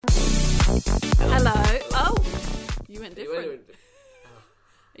Hello. Oh, you went different.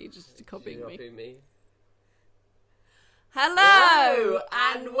 Are you just copying me? Hello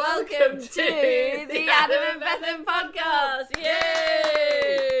and welcome to the Adam and Bethan Podcast.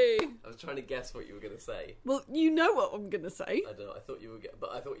 Yay! I was trying to guess what you were going to say. Well, you know what I'm going to say. I don't know. I thought you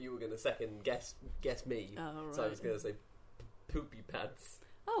were going to second guess me. Oh, right. So I was going to say poopy pants.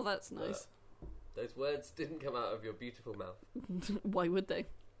 Oh, that's nice. Those words didn't come out of your beautiful mouth. Why would they?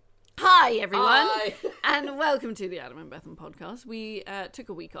 Hi, everyone, Hi. and welcome to the Adam and Bethan Podcast. We took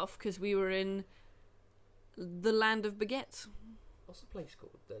a week off because we were in the land of baguettes. What's the place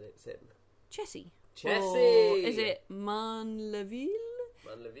called that it's in? Chessy. Chessy. Or is it Manleville?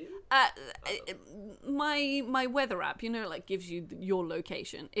 Manleville? My weather app, like gives you your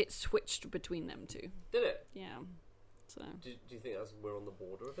location. It switched between them two. Did it? Yeah. So. Do you think we're on the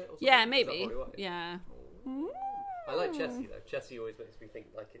border of it? Or something? Yeah, maybe. Yeah. I like Chessy though. Chessy always makes me think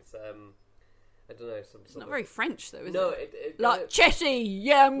like it's I don't know, it's not very French though, is no, it? it like Chessy.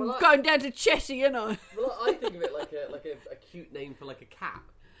 Yeah, I'm going down to Chessy, Well, I think of it like a cute name for like a cat.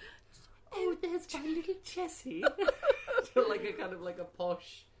 Oh, there's my little Chessy. like a kind of like a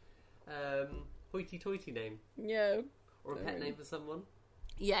posh, hoity-toity name. Yeah. Or a pet name for someone.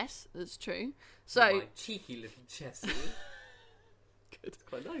 Yes, that's true. So my cheeky little Chessy. Good. It's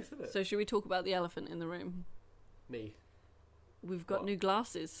quite nice, isn't it? So should we talk about the elephant in the room? Me. We've got new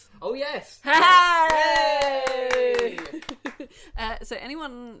glasses. Oh, yes! Hey! So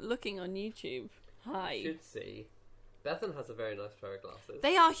anyone looking on YouTube, hi. You should see. Bethan has a very nice pair of glasses.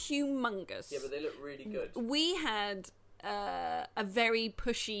 They are humongous. Yeah, but they look really good. We had a very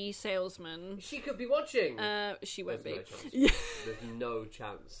pushy salesman. She could be watching. She won't be. No chance. There's no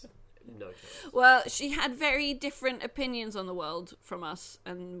chance. No chance. Well, she had very different opinions on the world from us,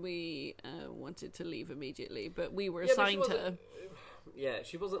 and we wanted to leave immediately, but we were assigned her. Yeah,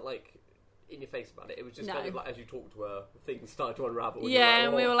 she wasn't like in your face about it. It was just kind of like as you talked to her, things started to unravel. Yeah,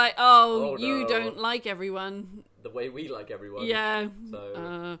 and we were like, you don't like everyone. The way we like everyone. Yeah.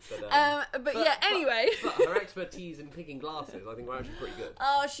 So, anyway. But her expertise in picking glasses, I think, were actually pretty good.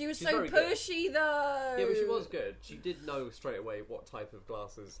 Oh, she's so pushy, good. though. Yeah, but she was good. She did know straight away what type of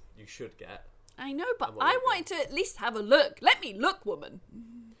glasses you should get. I know, but I wanted to at least have a look. Let me look, woman.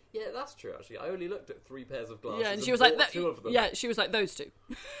 Yeah, that's true, actually. I only looked at 3 pairs of glasses. Yeah, and she was like, two of them. Yeah, she was like, those two.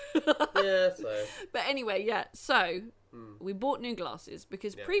 Yeah, so. But anyway, yeah, so we bought new glasses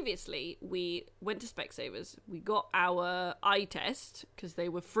because previously we went to Specsavers. We got our eye test because they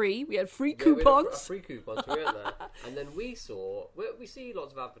were free. We had free coupons. We had free coupons, we went there. And then we see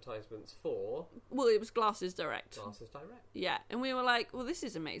lots of advertisements for... Well, it was Glasses Direct. Glasses Direct. Yeah, and we were like, well, this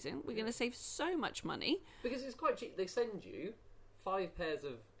is amazing. We're going to save so much money. Because it's quite cheap. They send you 5 pairs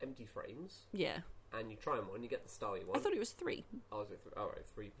of empty frames. Yeah. And you try them on, you get the style you want. I thought it was 3. Oh, was it 3? Oh, right,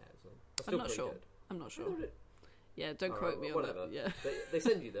 3 pairs. That's I'm not sure. Good. I'm not sure. Yeah, don't quote me on that. Yeah. They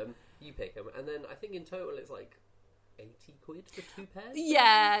send you them, you pick them, and then I think in total it's like 80 quid for 2 pairs.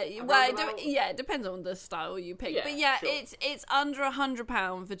 Yeah, well, it depends on the style you pick. Yeah, but yeah, sure. it's under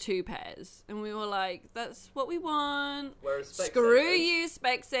 £100 for 2 pairs, and we were like, that's what we want. Whereas Screw you,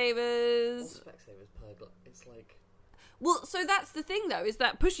 Specsavers. Specsavers per glass, it's like. Well, so that's the thing, though, is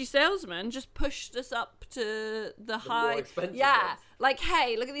that pushy salesman just pushed us up to the high... more expensive yeah, ones. like,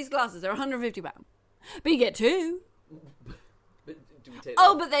 hey, look at these glasses. They're £150. But you get 2. But do we take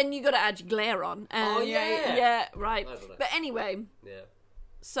Oh, but then you got to add your glare on. Oh, yeah. Yeah, right. I don't know. But anyway, Yeah.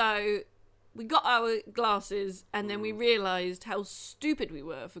 so we got our glasses, and then we realised how stupid we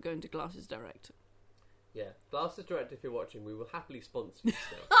were for going to Glasses Direct. Yeah. Glasses Direct, if you're watching, we will happily sponsor you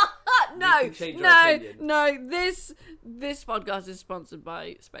still. No. This podcast is sponsored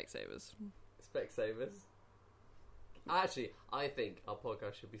by Specsavers. Specsavers. Actually, I think our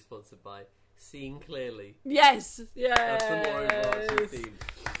podcast should be sponsored by Seeing Clearly. Yes. That's the more overarching theme.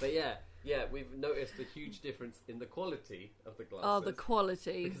 But yeah, we've noticed a huge difference in the quality of the glasses. Oh, the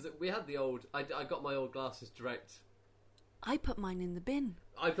quality. Because we had the old... I got my old Glasses Direct. I put mine in the bin.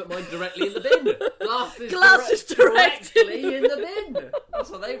 I put mine directly in the bin. Glasses directly in the bin.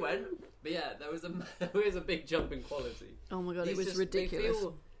 That's how they went. But yeah, there was a big jump in quality. Oh my god, it was ridiculous. They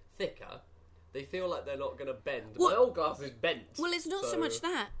feel thicker. They feel like they're not going to bend. My old glasses bent. Well, it's not so much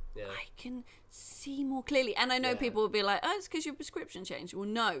that. Yeah. I can see more clearly. And I know people will be like, oh, it's because your prescription changed. Well,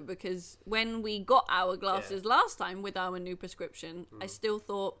 no, because when we got our glasses last time with our new prescription, I still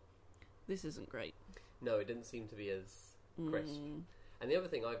thought, this isn't great. No, it didn't seem to be as crisp. And the other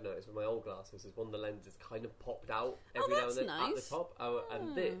thing I've noticed with my old glasses is one of the lenses kind of popped out every now and then at the top.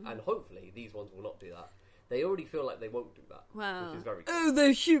 And hopefully these ones will not do that. They already feel like they won't do that, which is very cool. Oh,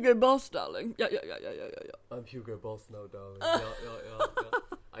 they're Hugo Boss, darling. Yeah. I'm Hugo Boss now, darling. Yeah.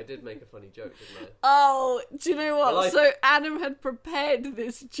 I did make a funny joke, didn't I? Oh, do you know what? Well, so Adam had prepared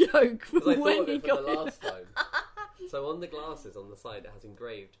this joke for I when thought of he it got from the last time. So on the glasses on the side, it has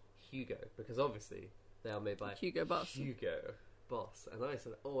engraved Hugo, because obviously they are made by Hugo Boss. Hugo Boss. And I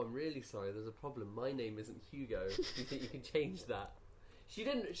said, "Oh, I'm really sorry. There's a problem. My name isn't Hugo. Do you think you can change that?" She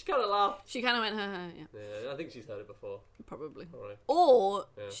didn't. She kind of laughed. She kind of went, yeah. Yeah, I think she's heard it before. Probably. All right. Or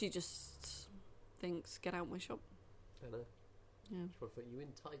she just thinks, get out my shop. I know. Yeah. She probably thought, you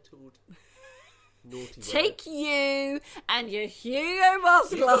entitled naughty Take you and your Hugo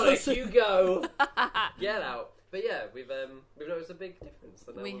Boss you got glasses. a Hugo. Get out. But yeah, we've noticed a big difference.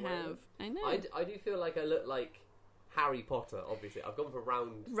 We have. I know. I do feel like I look like Harry Potter, obviously. I've gone for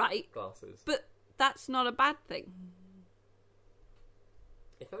round glasses. But that's not a bad thing.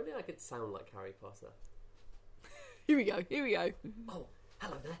 If only I could sound like Harry Potter. Here we go. Oh,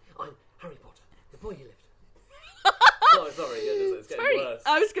 hello there. I'm Harry Potter, the boy you lived. Oh, sorry. It's getting worse.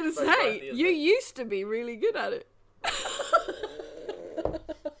 I was going to say, funny, you used to be really good at it.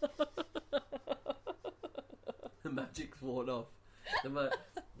 The magic's worn off. I'm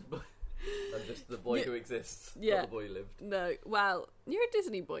just the boy who exists, yeah. not the boy who lived. No, well, you're a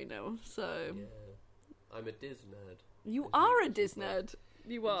Disney boy now, so... Yeah. I'm a Diz nerd. You are a Diz nerd.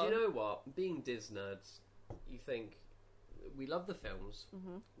 You are. Do you know what? Being Diz nerds, you think we love the films,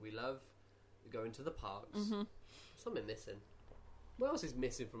 we love going to the parks. Something missing. What else is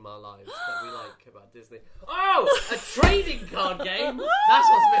missing from our lives that we like about Disney? Oh, a trading card game. That's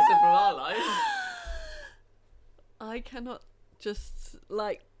what's missing from our lives. I cannot just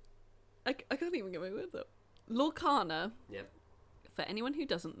I can't even get my words up. Lorcana. Yep. For anyone who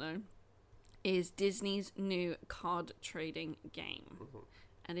doesn't know, is Disney's new card trading game.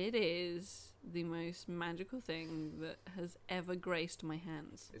 And it is the most magical thing that has ever graced my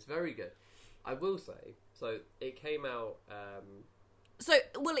hands. It's very good. I will say, so it came out...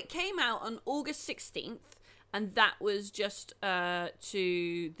 it came out on August 16th, and that was just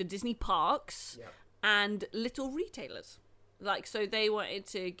to the Disney parks and little retailers. So they wanted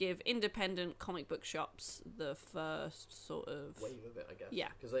to give independent comic book shops the first sort of... wave of it, I guess. Yeah,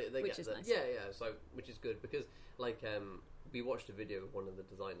 because they which get is the, nice. Yeah, so, which is good, because, we watched a video of one of the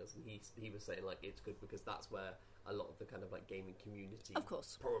designers, and he was saying, it's good because that's where a lot of the kind of, gaming community... Of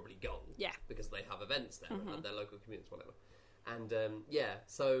course. ...probably go. Yeah. Because they have events there, and their local communities, whatever. And,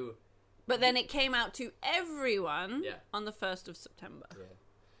 so... But then it came out to everyone on the 1st of September. Yeah.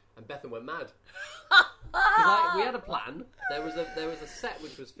 And Bethan went mad. We had a plan. There was a set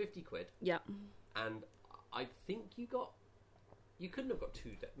which was 50 quid. Yeah. And I think you couldn't have got 2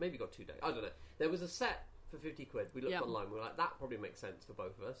 days. Maybe got 2 days. I don't know. There was a set for 50 quid. We looked online. We were like, that probably makes sense for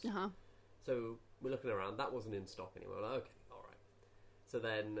both of us. Uh-huh. So we're looking around. That wasn't in stock anymore. We're like, okay, all right. So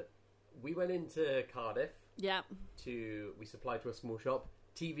then we went into Cardiff. Yeah. We supplied to a small shop.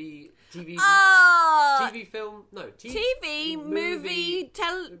 TV film, television, movie,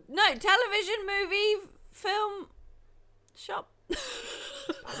 film shop. I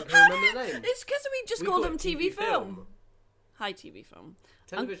can't remember the name. It's because we just call them TV film. Hi, TV film.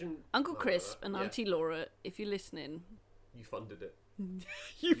 Television. Uncle Crisp and Auntie Laura, if you're listening. You funded it.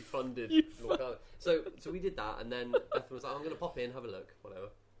 You funded Lorcana. So we did that, and then Bethan was like, I'm going to pop in, have a look, whatever.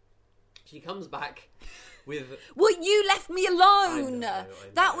 She comes back with... Well, you left me alone! I know.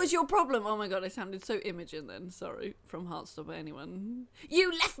 That was your problem. Oh my god, I sounded so Imogen then. Sorry. From Heartstopper, anyone.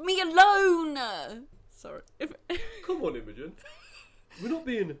 You left me alone! Sorry. Come on, Imogen. We're not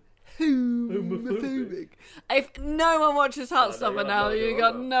being homophobic. If no one watches Heartstopper now, you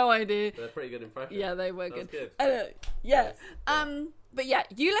got no idea. They're pretty good impressions. Yeah, they were good. Good. Yeah. But yeah,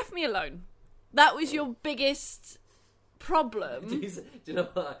 you left me alone. That was your biggest problem. Do you know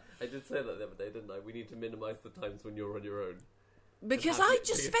what? I did say that the other day, didn't I? We need to minimise the times when you're on your own. Because I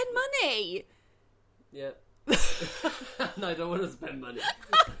just spend money. Yeah. No, I don't want to spend money.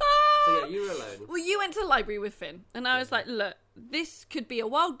 So yeah, you were alone. Well, you went to the library with Finn, and I was like, look, this could be a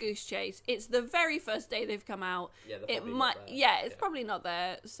wild goose chase. It's the very first day they've come out. Yeah, it might. Yeah, it's probably not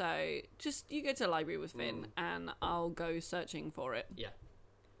there. So just you go to the library with Finn, and I'll go searching for it. Yeah.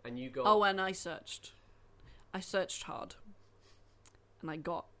 And you got... Oh, and I searched. I searched hard. And I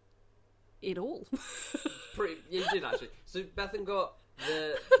got it all. You did, actually. So Bethan got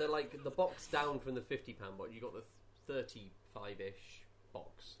the box down from the £50 box. You got the 35-ish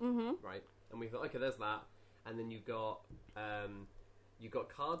box, right? And we thought, okay, there's that. And then you got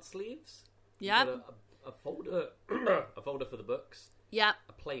card sleeves. Yeah. A folder, a folder for the books. Yeah.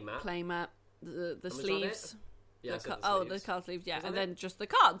 A playmat. The sleeves. Yeah. The card sleeves. Yeah, and then just the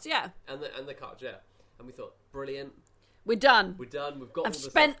cards. Yeah. And the cards. Yeah. And we thought, brilliant. We're done. We've got. I've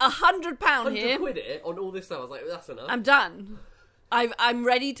spent £100 here. £100 on all this stuff. I was like, that's enough. I'm done. I'm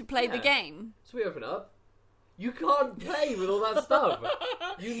ready to play the game. So we open up. You can't play with all that stuff.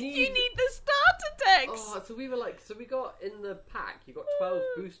 You need the starter decks. Oh, so we got in the pack. You got 12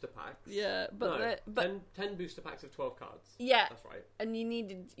 booster packs. Yeah, but 10 booster packs of 12 cards. Yeah, that's right. And you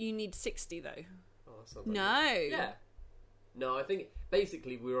need 60 though. Oh, that sounds like no. Yeah. No, I think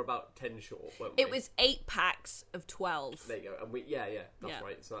basically we were about 10 short, weren't we? It was 8 packs of 12. There you go. And that's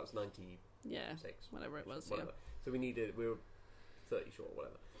right. So that was 96. Whatever it was. Whatever. So we were 30 short or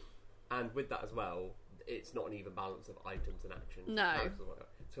whatever. And with that as well, it's not an even balance of items and actions. No.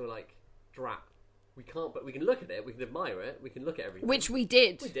 So we're like, drat. We can't, but we can look at it, we can admire it, we can look at everything. Which we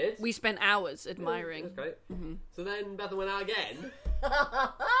did. We did. We spent hours admiring. That's great. Mm-hmm. So then Bethan went out again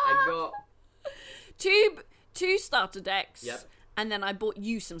and got... Two starter decks. Yep. And then I bought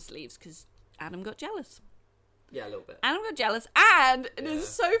you some sleeves because Adam got jealous. Yeah, a little bit. Adam got jealous, and it is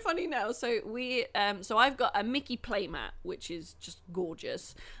so funny now. So so I've got a Mickey playmat, which is just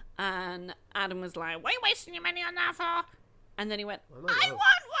gorgeous. And Adam was like, "What are you wasting your money on that for?" And then he went, "I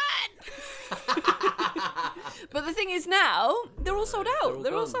want one." But the thing is, now they're all sold out.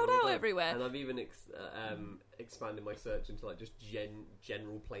 They're all sold out everywhere. And I've even expanded my search into like just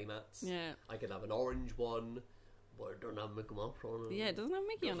general playmats. Yeah, I could have an orange one. But it doesn't have Mickey Mouse on it. Yeah, it doesn't have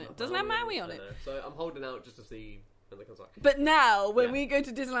Mickey on it. Doesn't have Maui on it. So I'm holding out just to see when that comes back. But now, when we go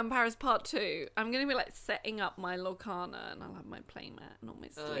to Disneyland Paris Part 2, I'm going to be like setting up my Lorcana, and I'll have my playmat and all my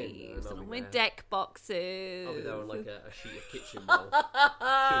sleeves and all my deck boxes. I'll be there on like a sheet of kitchen roll. 2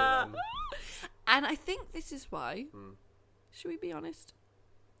 of them. And I think this is why, should we be honest,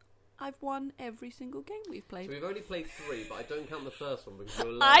 I've won every single game we've played. So we've only played 3, but I don't count the first one because we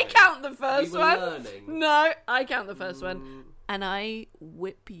were learning. I count the first one. Learning. No, I count the first one. And I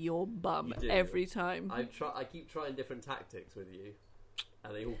whip your bum every time. I keep trying different tactics with you,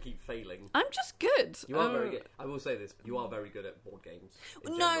 and they all keep failing. I'm just good. You are very good. I will say this: you are very good at board games.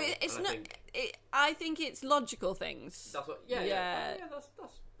 No, it's not. I think it's logical things. That's what. Yeah. That's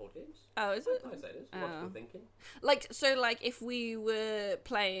board games. Oh, is it? I say it is. Logical thinking. Like if we were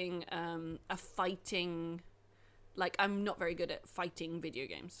playing a fighting, like I'm not very good at fighting video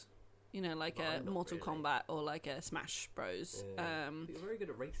games. You know, like a Mortal Kombat or like a Smash Bros. Yeah. You're very good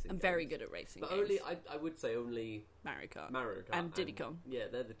at racing. I'm very good at racing. But games. only, I would say only Mario Kart and Diddy Kong. Yeah,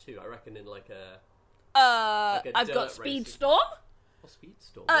 they're the two. I reckon in like a. I've got Speedstorm. Oh,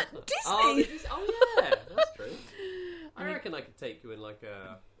 Speedstorm. Disney. Yeah, that's true. I reckon I could take you in like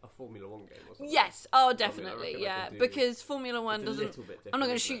a Formula 1 game or something. Yes, definitely, yeah. Because Formula 1 doesn't... I'm not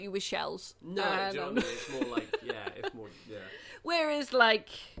going to shoot you with shells. No, it's more like, it's more, Whereas, like,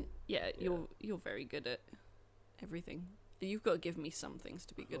 you're very good at everything. You've got to give me some things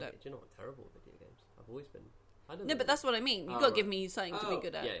to be good at. Do you know I'm terrible at video games? I've always been. No, but that's what I mean. You've got to give me something to be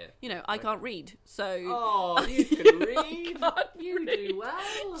good at. Yeah. You know, I can't read, so... Oh, you can read. You do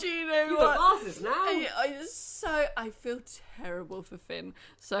well. Do you know You've what? got glasses now. I feel terrible for Finn.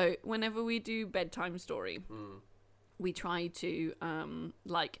 So whenever we do bedtime story, we try to,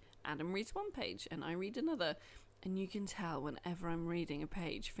 like, Adam reads one page and I read another. And you can tell whenever I'm reading a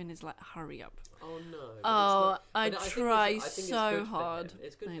page, Finn is like, hurry up. Oh, no. I try so hard.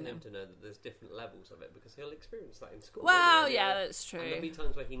 It's good for him to know that there's different levels of it because he'll experience that in school. Well, yeah, that's true. And there'll be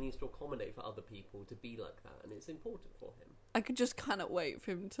times where he needs to accommodate for other people to be like that, and it's important for him. I could just kind of wait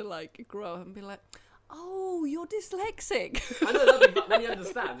for him to, like, grow up and be like, oh, you're dyslexic. I know, then you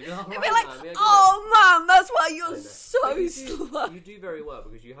understand. You'd be like, oh, Mum, that's why you're so slow. You do very well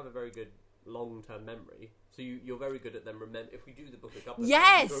because you have a very good long-term memory. So you're very good at them. If we do the book a couple of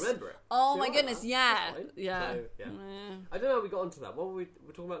times, you remember it. Oh my goodness, yeah. So, I don't know how we got onto that. What we're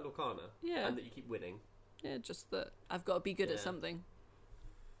talking about Lorcana, and that you keep winning. Yeah, just that I've got to be good at something.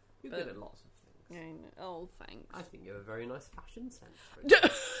 You're good at lots of things. Oh, thanks. I think you have a very nice fashion sense. Do you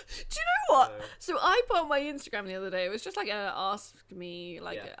know what? So I put on my Instagram the other day. It was just like a ask me,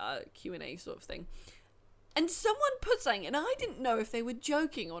 like a Q&A sort of thing. And someone put something, and I didn't know if they were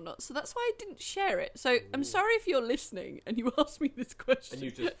joking or not, so that's why I didn't share it. So I'm sorry if you're listening and you asked me this question. And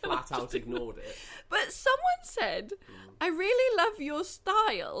you just flat out ignored it. But someone said, I really love your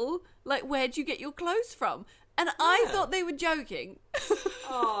style. Like, where'd you get your clothes from? And I thought they were joking.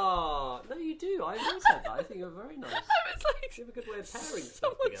 Oh, no, you do. I always said that. I think you're very nice. I was like, you have a good way of pairing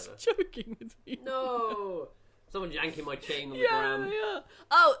stuff together. Someone's joking with me. No. Someone yanking my chain on the ground. Yeah.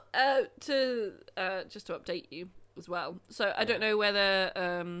 Oh, just to update you as well. So I don't know whether.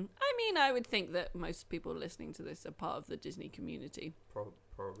 I would think that most people listening to this are part of the Disney community.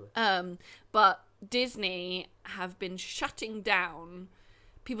 Probably. But Disney have been shutting down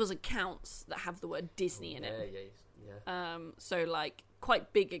people's accounts that have the word Disney in it. Yeah. So like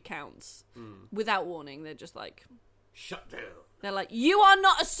quite big accounts, without warning, they're just like shut down. They're like, you are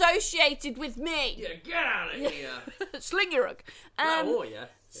not associated with me. Yeah, get out of here. Sling your rug. Yeah.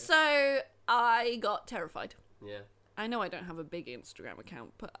 So I got terrified. Yeah. I know I don't have a big Instagram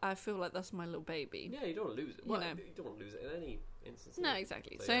account, but I feel like that's my little baby. Yeah, you don't want to lose it. Well, you don't want to lose it in any instance. No,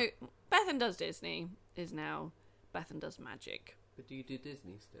 exactly. So Bethan Does Disney is now Bethan Does Magic. But do you do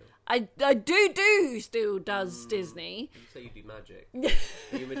Disney still? I do still does Disney. You say you do magic.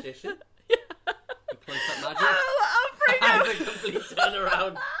 Are you a magician? Yeah. You play that magic? I'm afraid It's a complete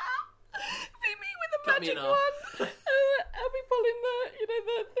turnaround. Be me with a Cut me magic in wand. half. I'll be pulling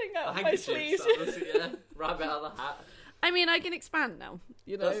the thing out of my sleeves. Yeah, rabbit out of the hat. I mean, I can expand now.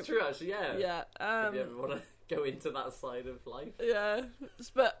 That's true, actually. Yeah. Yeah. If you ever want to go into that side of life. Yeah.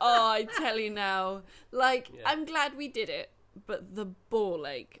 But I tell you now, I'm glad we did it. But the ball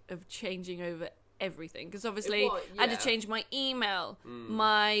ache of changing over everything, because obviously I had to change my email,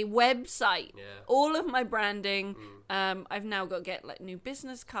 my website, all of my branding. I've now got to get new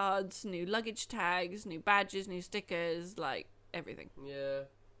business cards, new luggage tags, new badges, new stickers, everything. Yeah,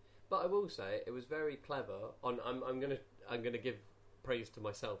 but I will say it was very clever. I'm gonna give praise to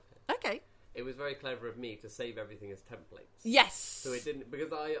myself here. Okay. It was very clever of me to save everything as templates. Yes. So it didn't,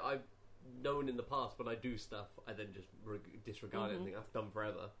 because I've known in the past when I do stuff, I then just disregard it and think that's done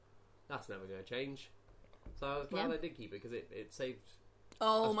forever. That's never going to change. So I was glad I did keep it, because it saved.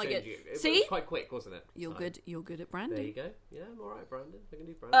 Oh my god! It See, was quite quick, wasn't it? You're good. You're good at branding. There you go. Yeah, I'm all right, Brandon. I can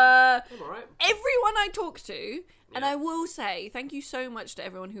do branding. I'm all right. Everyone I talk to, and I will say thank you so much to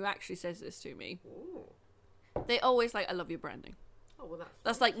everyone who actually says this to me. Ooh. They always I love your branding. Oh, well,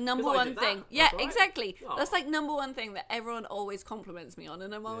 that's number one thing. Yeah, right. Exactly. Oh. That's number one thing that everyone always compliments me on,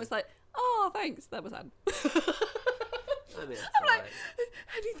 and I'm always like, oh, thanks. That was Anne. I mean, I'm like,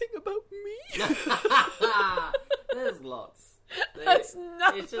 anything about me? There's lots. That's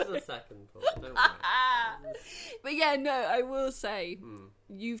nothing. It's just a second thought. Don't worry. But yeah, no, I will say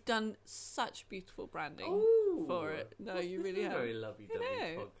you've done such beautiful branding for it. No, you really have. Very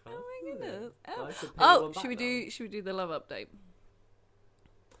lovely-dovey podcast. Oh my goodness. Should we do the love update?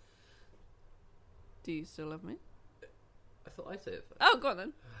 Do you still love me? I thought I said it first. Oh, go on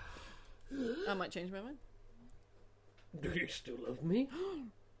then. I might change my mind. Do you still love me?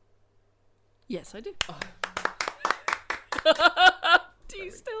 Yes, I do. Do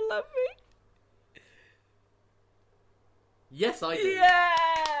you still love me? Yes, I do.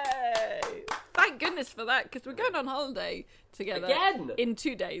 Yay! Thank goodness for that, because we're going on holiday together again in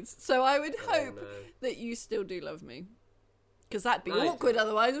 2 days. So I would hope that you still do love me. Because that'd be awkward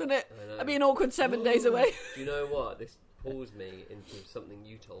otherwise, wouldn't it? I'd be an awkward 7 days away. Do you know what? This pulls me into something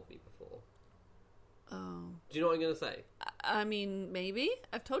you told me before. Oh. Do you know what I'm going to say? I mean, maybe.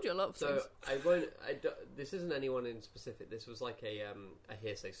 I've told you a lot of things. So this isn't anyone in specific. This was like a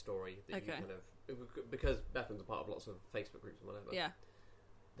hearsay story that you kind of, because Bethan's a part of lots of Facebook groups and whatever. Yeah.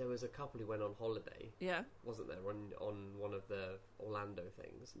 There was a couple who went on holiday. Yeah. Wasn't there on one of the Orlando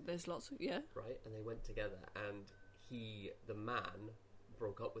things? There's lots of right, and they went together, and the man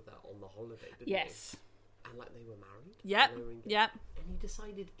broke up with her on the holiday, didn't he? Yes. And they were married. Yep. Yep. And he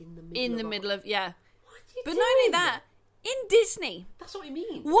decided in the middle of yeah. What are you but doing? not only that, in Disney. That's what I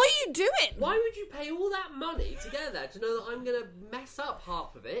mean. What are you doing? Why would you pay all that money together to know that I'm going to mess up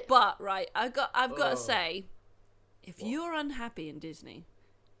half of it? But I've got to say, if you're unhappy in Disney,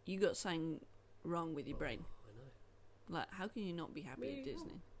 you got something wrong with your brain. I know. How can you not be happy at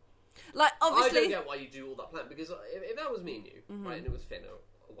Disney? Obviously, I don't get why you do all that plan, because if that was me and you, right, and it was Finn or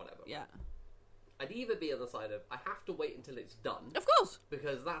whatever, I'd either be on the side of I have to wait until it's done, of course,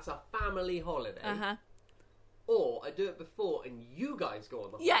 because that's a family holiday, or I do it before and you guys go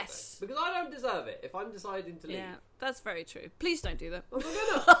on the holiday, yes, because I don't deserve it if I'm deciding to leave. Yeah, that's very true. Please don't do that. I'm not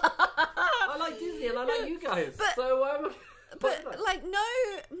gonna. I like Disney and I like you guys, But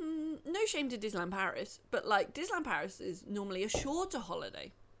no shame to Disneyland Paris, but Disneyland Paris is normally a shorter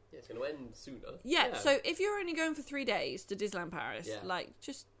holiday. Yeah, it's going to end sooner. Yeah, so if you're only going for 3 days to Disneyland Paris,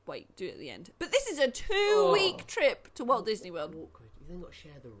 just wait, do it at the end. But this is a 2-week trip to Walt Disney World. Awkward. You then got to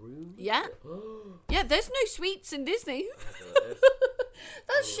share the room. Yeah. Yeah, there's no suites in Disney.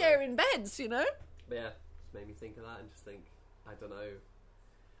 That's sharing beds, you know? But yeah, just made me think of that and just think, I don't know.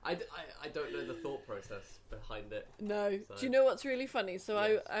 I don't know the thought process behind it. No. So. Do you know what's really funny? So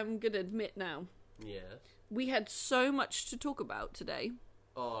yes. I'm going to admit now. Yeah. We had so much to talk about today.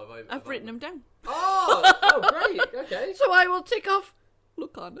 Oh, I've written them down. Oh, great. Okay. So I will tick off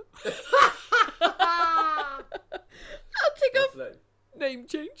Lorcana. I'll tick off name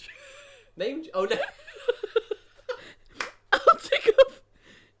change. Oh, no. I'll tick off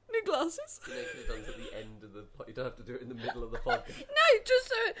new glasses. You could have done it at the end of the pod. You don't have to do it in the middle of the podcast. No, just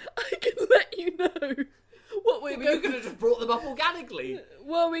so I can let you know What we're You could have just brought them up organically.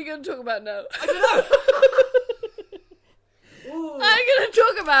 What are we going to talk about now? I don't know. I'm going to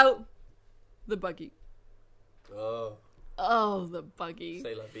talk about the buggy. Oh, The buggy.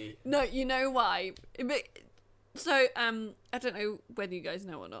 say la vie. No, you know why? So, I don't know whether you guys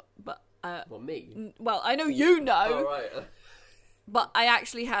know or not, but... Well, me? Well, I know you know. Oh, right. But I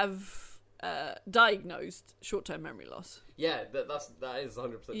actually have diagnosed short-term memory loss. Yeah, that is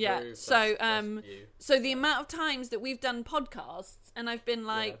 100% Yeah, true. so That's you. so the amount of times that we've done podcasts and I've been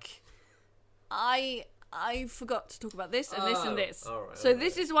like, I forgot to talk about this and this and this. All right, so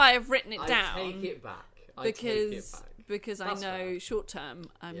this is why I've written it down. I take it back. Because That's I know fair. short-term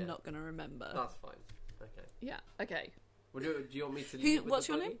I'm not going to remember. That's fine. Okay. Yeah, okay. Well, do you want me to leave What's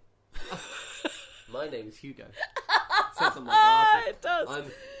your name? My name is Hugo. It says on my glasses. It does.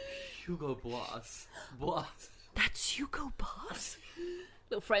 I'm Hugo Boas. Boas. That's Hugo Boss.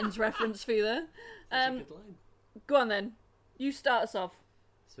 Little Friends reference for you there. That's a good line. Go on then. You start us off.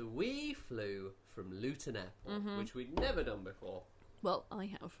 So we flew from Luton Airport, which we'd never done before. Well, I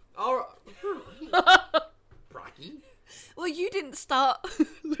have. All right. Braggy. Well, you didn't start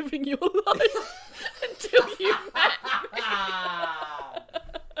living your life until you met me.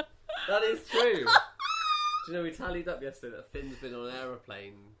 That is true. Do you know, we tallied up yesterday that Finn's been on an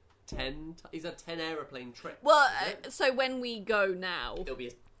aeroplane 10... He's had 10 aeroplane trips. Well, so when we go now... It'll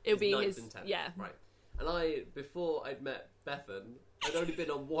be his and 10th. Yeah. Right. And before I'd met Bethan, I'd only been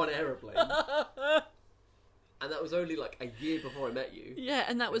on one aeroplane. And that was only like a year before I met you. Yeah,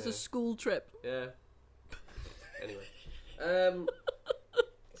 and that was a school trip. Yeah. Anyway.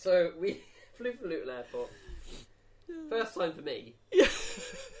 So we flew from Luton Airport. First time for me.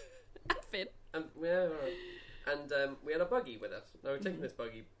 And Finn. And we had a buggy with us. Now we're taking this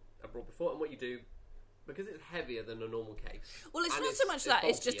buggy I brought before, and what you do, because it's heavier than a normal case. Well, it's and not so much that.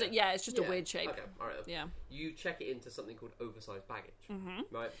 It's just bulkier. it's just a weird shape. Okay, all right. Yeah. You check it into something called oversized baggage,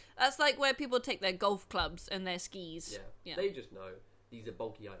 right? That's like where people take their golf clubs and their skis. Yeah. They just know these are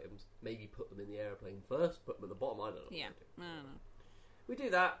bulky items. Maybe put them in the aeroplane first, put them at the bottom. I don't know. Yeah. I don't know. We do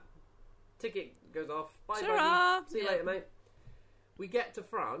that. Ticket goes off. Bye, Ta-ra! buggy. See you later, mate. We get to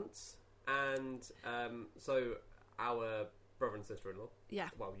France, and so our brother and sister-in-law. Yeah.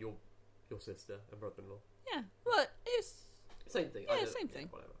 Well, your sister and brother-in-law. Yeah. Well, it's Same thing. Yeah, same thing.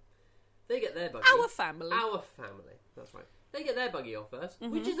 Whatever. They get their buggy. our family. Our family. That's right. They get their buggy off first,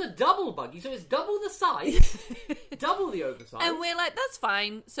 which is a double buggy, so it's double the size, double the oversize. And we're like, that's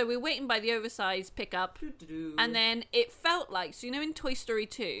fine. So we're waiting by the oversized pickup. And then it felt like, so you know in Toy Story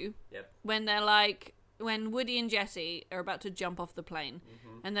 2, when they're like, when Woody and Jessie are about to jump off the plane,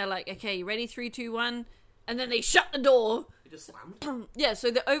 and they're like, okay, you ready? 3, 2, 1. And then they shut the door. It just slammed. Yeah,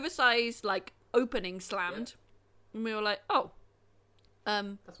 so the oversized, like, opening slammed. And we were like, oh.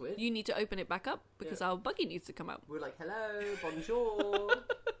 That's weird. You need to open it back up because our buggy needs to come out. We're like, hello, bonjour.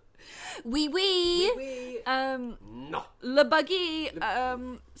 Oui. No. Le buggy.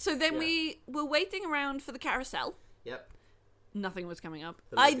 So then we were waiting around for the carousel. Yep. Nothing was coming up.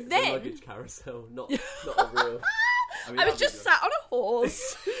 The luggage carousel, not a real. I was just sat on a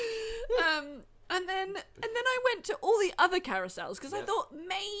horse. And then I went to all the other carousels because I thought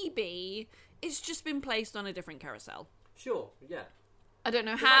maybe it's just been placed on a different carousel. Sure, yeah. I don't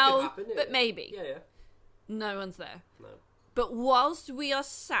know That could how, happen, but maybe. Yeah. No one's there. No. But whilst we are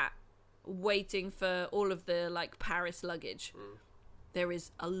sat waiting for all of the, like, Paris luggage, there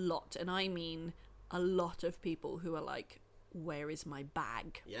is a lot, and I mean a lot of people who are like, where is my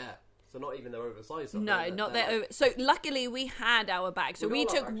bag? Yeah. So not even their oversized. No, not their over. So luckily we had our bag. So we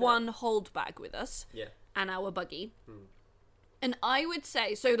took one hold bag with us. Yeah. And our buggy. And I would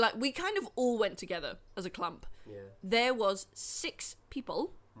say, so like we kind of all went together as a clump. Yeah. There was 6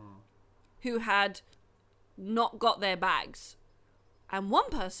 people who had not got their bags. And one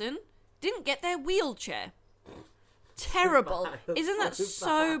person didn't get their wheelchair. Terrible. Isn't that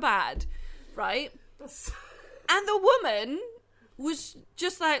so bad? Right? And the woman was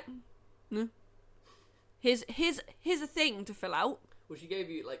just like, no. Here's a thing to fill out. Well, she gave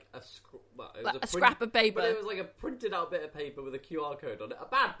you like a scrap of paper. But it was like a printed out bit of paper with a QR code on it. A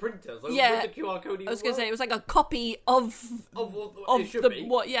bad printer. So yeah. Would the QR code even I was going to say, work? it was like a copy of it should be.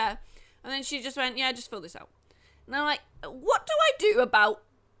 What, yeah. And then she just went, yeah, just fill this out. And I'm like, what do I do about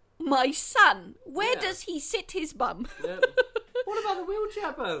my son? Where does he sit his bum? Yeah. What about the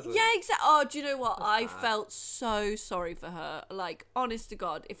wheelchair person? Yeah, exactly. Oh, do you know what? I felt so sorry for her. Like, honest to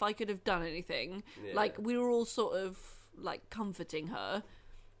God, if I could have done anything, like, we were all sort of, like, comforting her.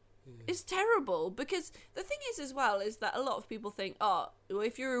 It's terrible, because the thing is, as well, is that a lot of people think, oh, well,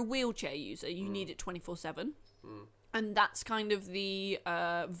 if you're a wheelchair user, you need it 24/7. And that's kind of the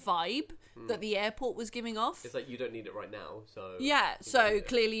vibe that the airport was giving off. It's like, you don't need it right now, so... Yeah, so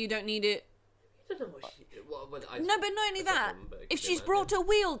clearly you don't need it. I don't know what she... No, but not only that. If she's brought a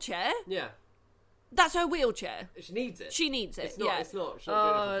wheelchair... Yeah. That's her wheelchair. She needs it. She needs it, It's not, yeah. She's not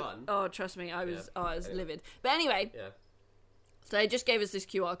doing it for fun. Oh, trust me, I was livid. But anyway, Yeah. so they just gave us this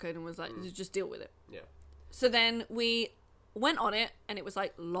QR code and was like, just deal with it. Yeah. So then we went on it, and it was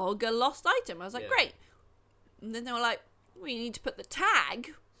like, log a lost item. I was like, great. And then they were like, well, you need to put the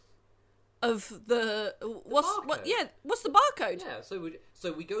tag of what's the barcode? Yeah,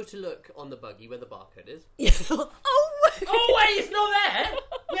 so we go to look on the buggy where the barcode is. Yeah. Oh wait, it's not there.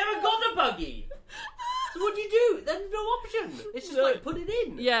 We haven't got the buggy. So what do you do? There's no option. It's just like put it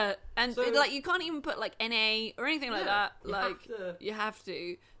in. Yeah, and like you can't even put like NA or anything like that. You have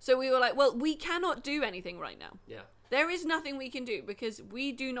to. So we were like, well, we cannot do anything right now. Yeah. There is nothing we can do because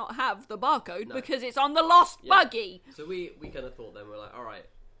we do not have the barcode because it's on the lost buggy. So we kind of thought then, we're like, all right,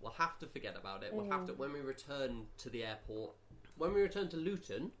 we'll have to forget about it. We'll have to, when we return to the airport, when we return to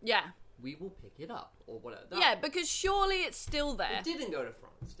Luton, we will pick it up or whatever. Because surely it's still there. It didn't go to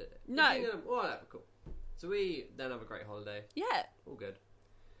France, did it? No. Whatever, cool. So we then have a great holiday. Yeah. All good.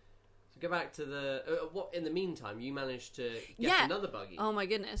 So go back to the... in the meantime, you managed to get another buggy. Oh my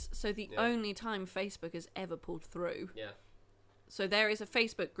goodness. So the only time Facebook has ever pulled through. Yeah. So there is a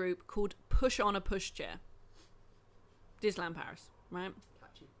Facebook group called Push on a Pushchair. Disneyland Paris, right?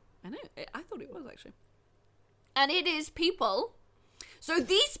 Catchy. I know. I thought it was actually. And it is people. So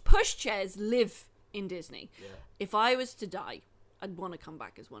these pushchairs live in Disney. Yeah. If I was to die, I'd want to come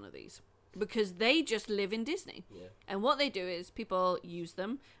back as one of these. Because they just live in Disney. Yeah. And what they do is people use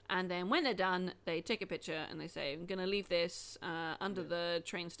them, and then when they're done, they take a picture and they say, I'm going to leave this under the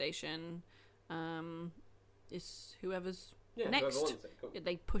train station. It's whoever's next. Whoever wants it. Cool.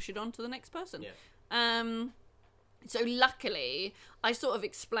 They push it on to the next person. Yeah. So luckily, I sort of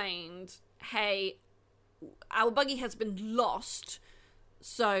explained, hey, our buggy has been lost,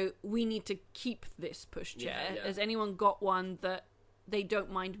 so we need to keep this pushchair. Yeah. Has anyone got one that they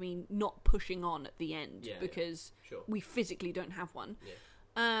don't mind me not pushing on at the end because we physically don't have one.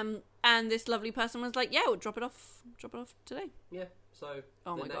 Yeah. And this lovely person was like, yeah, we'll drop it off today. Yeah. So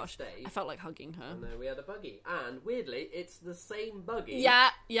oh my next gosh, day, I felt like hugging her. And then we had a buggy, and weirdly, it's the same buggy.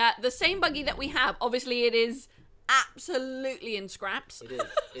 Yeah, the same buggy that we have. Obviously, it is absolutely in scraps. It is.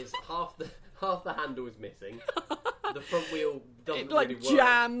 It's half the handle is missing. The front wheel doesn't it, like, really work.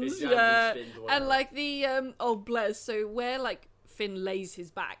 Jams, it jams and spins or and like the bless. So where like Finn lays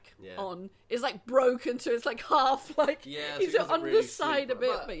his back on is like broken, so it's like half like he's so on really the side a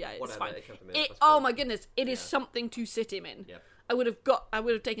bit, but yeah, it's fine. Oh my goodness, it is something to sit him in. Yep. I would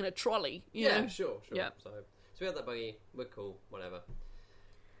have taken a trolley. You know? Sure. Yeah. So we had that buggy. We're cool. Whatever.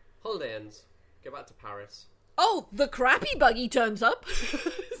 Holiday ends. Go back to Paris. Oh, the crappy buggy turns up.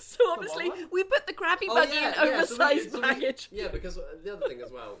 So obviously we put the crappy buggy in oversized baggage. Because the other thing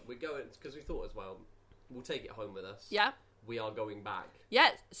as well, we're going because we thought as well, we'll take it home with us. Yeah. We are going back. Yeah.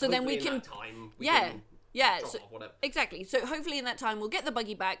 So hopefully then we in can. That time, we can so, off, whatever. Exactly. So hopefully in that time we'll get the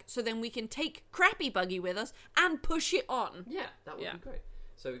buggy back, so then we can take crappy buggy with us and push it on. Yeah, that would be great.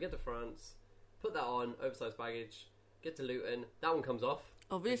 So we get to France, put that on, oversized baggage, get to Luton, that one comes off.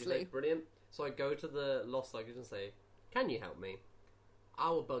 Obviously. Brilliant. So I go to the lost luggage and say, can you help me?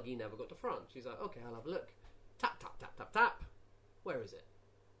 Our buggy never got to France. She's like, okay, I'll have a look. Tap, tap, tap, tap, tap. Where is it?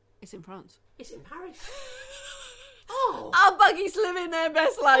 It's in France. It's in Paris. Oh. Our buggies living their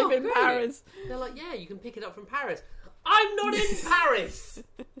best life in great. Paris. They're like, yeah, you can pick it up from Paris. I'm not in Paris.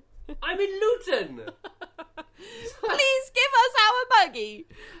 I'm in Luton. Please give us our buggy.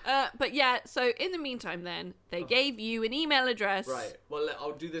 But yeah, so in the meantime then, they gave you an email address. Right. Well,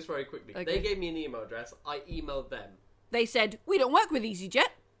 I'll do this very quickly. Okay. They gave me an email address. I emailed them. They said, we don't work with EasyJet.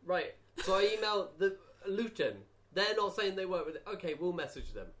 Right. So I emailed the Luton. They're not saying they work with it. Okay, we'll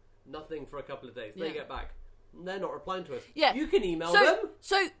message them. Nothing for a couple of days. They get back. They're not replying to us. Yeah. You can email them.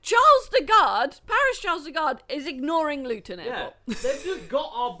 So Charles de Gaulle, Paris Charles de Gaulle, is ignoring Luton Airport. Yeah. They've just got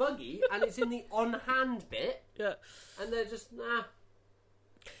our buggy and it's in the on-hand bit. Yeah. And they're just, nah.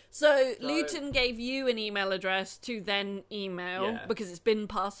 So Luton gave you an email address to then email because it's been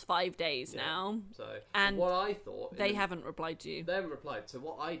past 5 days now. So and what I thought... They haven't replied to you. They haven't replied. So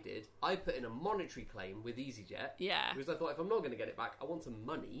what I did, I put in a monetary claim with EasyJet. Yeah. Because I thought if I'm not going to get it back, I want some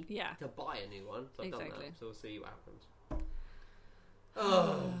money to buy a new one. So I've done that. So we'll see what happens.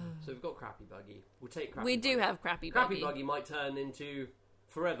 Oh, so we've got Crappy Buggy. We'll take Crappy Buggy. We do have Crappy Buggy. Crappy Buggy might turn into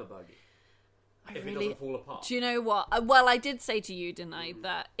Forever Buggy. If it doesn't fall apart. Do you know what? Well, I did say to you, didn't I,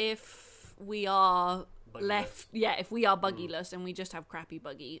 that if we are Buggy-less. if we are buggyless and we just have crappy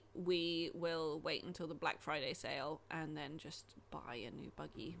buggy, we will wait until the Black Friday sale and then just buy a new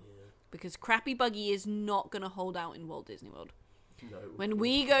buggy. Yeah. Because crappy buggy is not going to hold out in Walt Disney World. No. When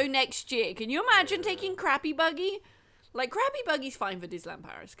we go next year, can you imagine taking crappy buggy? Like, crappy buggy's fine for Disneyland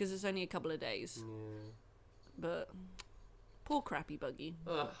Paris because it's only a couple of days. Yeah. But poor crappy buggy.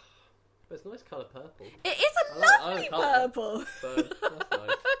 Ugh. But it's a nice colour purple. It is a lovely purple. So, that's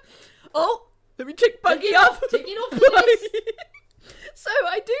nice. Oh, let me take buggy off. Take it off, please. So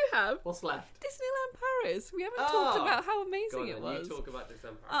I do have... What's left? Disneyland Paris. We haven't talked about how amazing it was. You talk about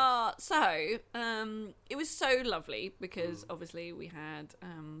Disneyland Paris. It was so lovely because obviously we had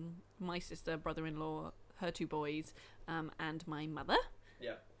my sister, brother-in-law, her 2 boys, and my mother.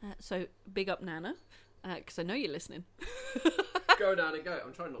 Yeah. So big up Nana, because I know you're listening. Go, Nana, go.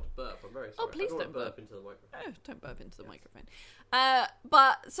 I'm trying not to burp. I'm very sorry. Oh, please don't burp into the microphone. Oh, don't burp into the microphone.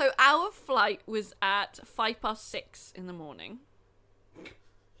 But so our flight was at 6:05 in the morning.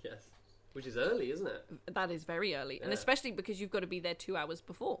 Yes. Which is early, isn't it? That is very early. Yeah. And especially because you've got to be there 2 hours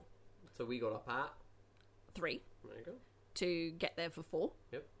before. So we got up at 3. There you go. To get there for 4.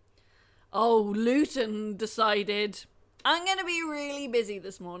 Yep. Oh, Luton decided, I'm going to be really busy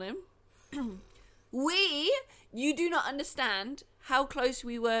this morning. You do not understand how close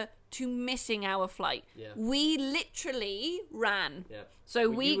we were to missing our flight. Yeah. We literally ran. Yeah. So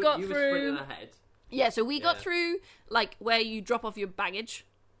we got through... You were sprinting ahead. Yeah, so we got through, like, where you drop off your baggage.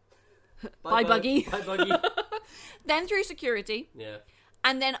 By Buggy. By Buggy. Then through security. Yeah.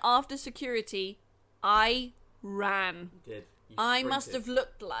 And then after security, I ran. You did. I must have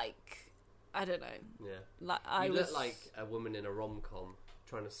looked like, I don't know. Yeah. Like you looked like a woman in a rom-com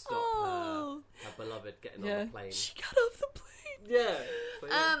trying to stop her beloved getting on the plane. She got off the plane. Yeah. But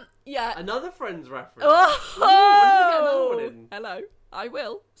yeah. Another Friends reference. Oh! Ooh, when did you get another one in? Hello. I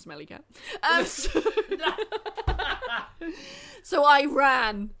will. Smelly cat. So I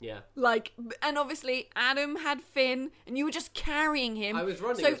ran. Yeah. Like, and obviously Adam had Finn, and you were just carrying him. I was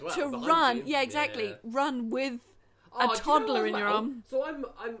running as well. So to run, exactly. Run with a toddler in your arm. So I'm.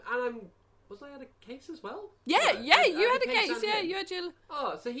 Was I at a case as well? Yeah, you had a case. Yeah, you had your.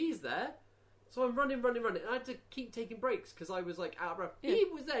 Oh, so he's there. So I'm running, and I had to keep taking breaks because I was like out of breath. Yeah. He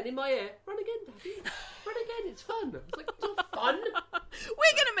was then in my ear. Run again, Daddy. Run again. It's fun. I was like, it's not fun.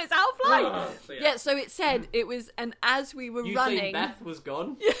 We're gonna miss our flight. So it said it was, and as we were running, Beth was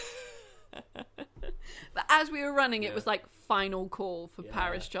gone. But as we were running, it was like final call for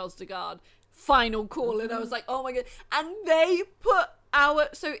Paris Charles de Gaulle. Final call, and I was like, oh my god! And they put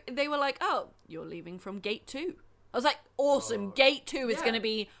so they were like, oh, you're leaving from gate 2. I was like, awesome. Gate 2 is going to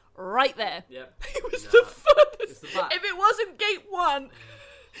be right there. Yep. It was the furthest. If it wasn't gate 1,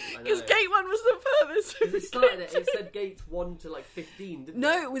 because gate 1 was the furthest. Because it said gates 1 to like 15, didn't it?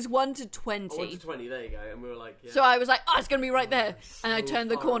 No, it was 1 to 20. 1 to 20, there you go. And we were like, So I was like, oh, it's going to be right there. And I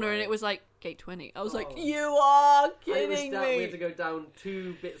turned the corner and it was like, gate 20. I was like, you are kidding me. We had to go down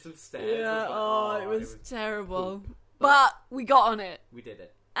 2 bits of stairs. Yeah, it was terrible. But we got on it. We did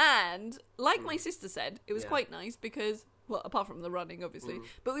it. And, like my sister said, it was quite nice because, well, apart from the running, obviously,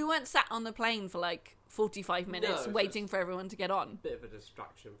 but we weren't sat on the plane for like 45 minutes waiting for everyone to get on. Bit of a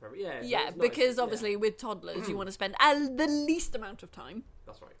distraction for everyone. Yeah, because obviously with toddlers, you want to spend the least amount of time.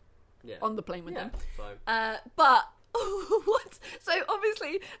 That's right. Yeah. On the plane with them. So. But what? So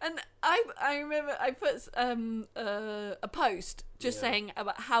obviously, and I remember I put a post just saying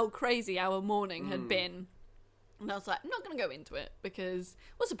about how crazy our morning had been. And I was like, I'm not going to go into it because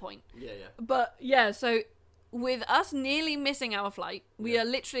what's the point? Yeah. But so with us nearly missing our flight, we are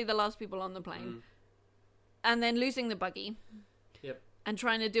literally the last people on the plane. And then losing the buggy. Yep. And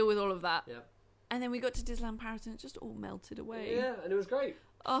trying to deal with all of that. Yep. And then we got to Disneyland Paris and it just all melted away. Yeah, and it was great.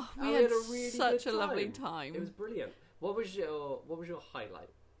 Oh, we had a really such a lovely time. It was brilliant. What was your highlight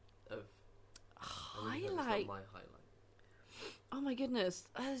of highlight? My highlight. Oh my goodness,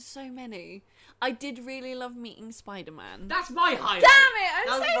 there's so many. I did really love meeting Spider-Man. That's my highlight. Damn it!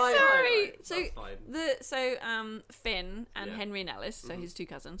 I'm so sorry. Highlight. So Finn and Henry and Ellis, so his 2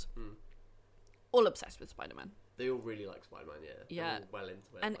 cousins, all obsessed with Spider-Man. They all really like Spider-Man. Yeah. They're all well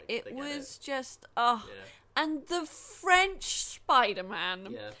into it. And it was just and the French Spider-Man.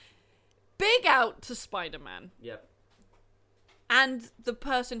 Yeah. Big out to Spider-Man. Yep. And the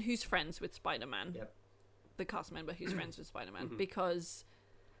person who's friends with Spider-Man. Yep. The cast member who's friends with Spider-Man, because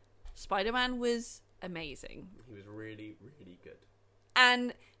Spider-Man was amazing. He was really, really good.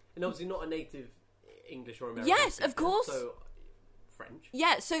 And obviously not a native English or American. Yes, of course. So French.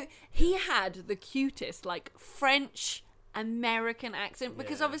 Yeah, so he had the cutest, like, French American accent,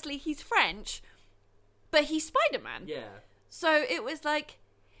 because obviously he's French, but he's Spider-Man. Yeah. So it was like,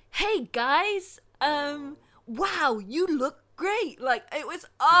 hey guys, wow, you look great. Like, it was,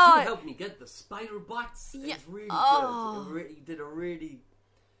 You helped me get the spider bites. Yeah. It's really good.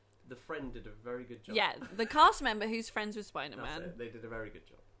 The friend did a very good job. Yeah, the cast member who's friends with Spider-Man. They did a very good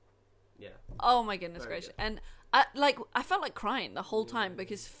job. Yeah. Oh my goodness Very gracious. good. And I felt like crying the whole time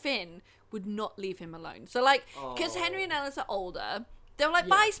because Finn would not leave him alone. So like, because Henry and Alice are older, they were like,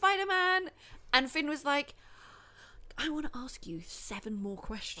 bye Spider-Man. And Finn was like, I want to ask you 7 more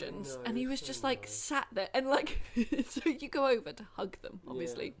questions. And he was just like sat there and like, so you go over to hug them,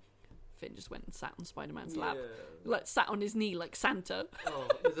 obviously. Yeah. Finn just went and sat on Spider-Man's lap, like sat on his knee like Santa.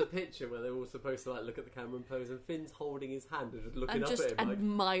 There's a picture where they're all supposed to like look at the camera and pose, and Finn's holding his hand and just looking and up just at him,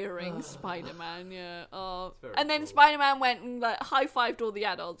 admiring Spider-Man. Yeah. And then Spider-Man went and like high-fived all the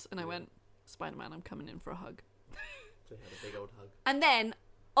adults, and I went, Spider-Man, I'm coming in for a hug. They had a big old hug. And then,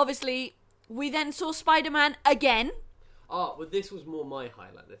 obviously, we then saw Spider-Man again. Well, this was more my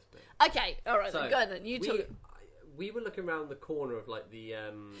highlight. This bit. Okay, all right, then, go on then. You talk. We were looking around the corner of like the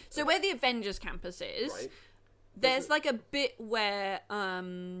So where the Avengers campus is, right. there's like a bit where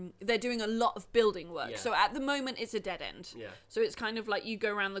they're doing a lot of building work. Yeah. So at the moment it's a dead end. Yeah. So it's kind of like you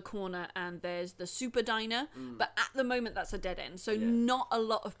go around the corner and there's the super diner, but at the moment that's a dead end. So not a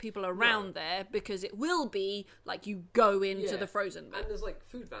lot of people around there because it will be like you go into the frozen bit. And there's like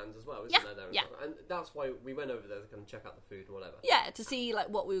food vans as well, isn't there? Yeah. And that's why we went over there to kind of check out the food and whatever. Yeah, to see like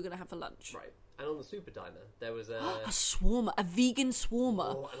what we were going to have for lunch. Right. And on the super diner, there was a shawarma, a vegan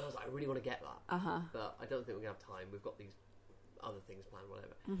shawarma. Oh, and I was like, I really want to get that. But I don't think we're going to have time. We've got these other things planned,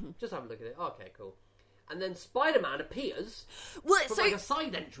 whatever. Just have a look at it. Okay, cool. And then Spider-Man appears from like a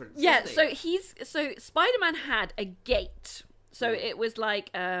side entrance. Yeah, doesn't he? so Spider-Man had a gate. So it was like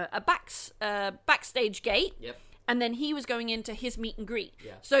a backstage gate. Yep. And then he was going into his meet and greet.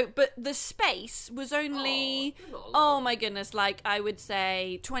 Yeah. So, but the space was only, my goodness, like I would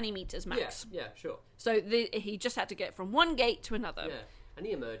say 20 meters max. Yeah, sure. So he just had to get from one gate to another. Yeah, and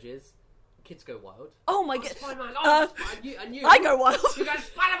he emerges. Kids go wild. Oh my god! Spider-Man! And you, I go wild. You go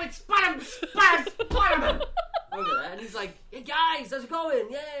Spider-Man! Over there, and he's like, "Hey guys, how's it going?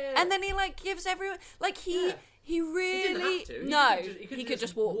 Yeah!" And then he like gives everyone like he really didn't have to. no he could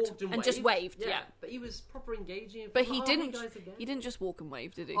just walked and just waved. Yeah, but he was proper engaging. But he didn't. He didn't just walk and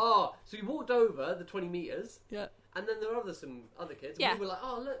wave, did he? So he walked over the 20 meters. Yeah. And then there were some other kids. Yeah. And we were like,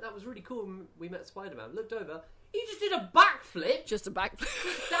 "Oh look, that was really cool." And we met Spider-Man. Looked over. He just did a backflip. Just a backflip.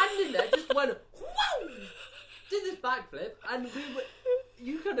 Just standing there, just went, whoa! Did this backflip, and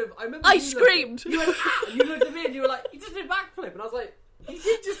you kind of, I remember I screamed. You went, ah! And you looked at me and you were like, he just did a backflip. And I was like, he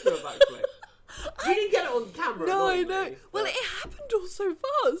did just do a backflip. You didn't get it on camera. No, I know. Well, it happened all so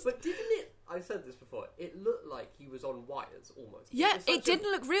fast. But didn't it, I said this before, it looked like he was on wires almost. Yeah, it didn't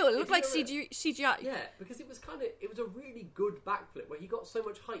look real. It looked like CGI. Yeah, because it was a really good backflip where he got so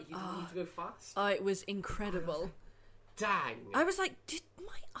much height he didn't need to go fast. Oh, it was incredible. Dang. I was like, did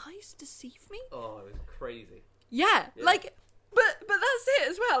my eyes deceive me? Oh, it was crazy. Yeah. Like, but that's it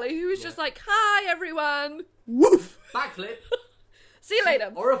as well. He was just like, hi everyone. Woof. Backflip. See you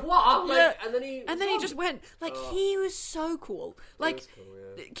later. Au revoir. Yeah. And then he just went. Like, he was so cool. Like, cool,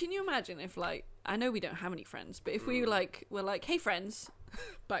 yeah. Can you imagine if, like, I know we don't have any friends, but if we were like, hey friends,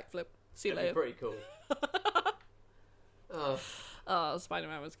 backflip, see you later. Pretty cool. Oh,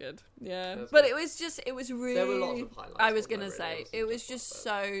 Spider-Man was good. Yeah. That's But good. it was really... There were lots of highlights. I was going to say, it was just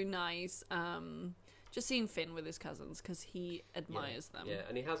so nice. Just seeing Finn with his cousins, because he admires them. Yeah,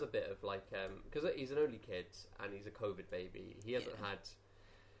 and he has a bit of, like, because he's an only kid, and he's a COVID baby, he hasn't had,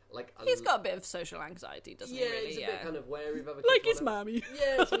 like... He's got a bit of social anxiety, doesn't he, really? He's a bit kind of wary of other kids. Like his mommy.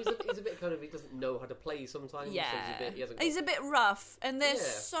 Yeah, so he's a bit kind of, he doesn't know how to play sometimes. Yeah. So he's a bit rough, and they're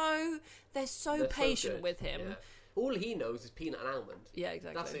so patient good. with him. Yeah. All he knows is peanut and almond. Yeah,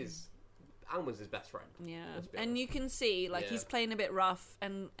 exactly. Almond's his best friend. Yeah, and you can see, like, he's playing a bit rough,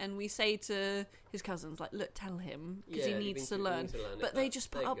 and we say to his cousins, like, look, tell him, because he needs to learn. But they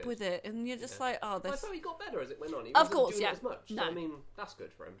just put up with it, and you're just like, oh, I thought he got better as it went on. He of wasn't course, doing yeah. it as much. No. So, I mean, that's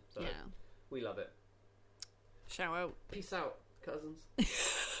good for him. So we love it. Shout out. Peace out, cousins. you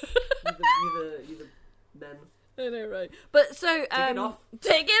the men. I know, right? But so, take it off.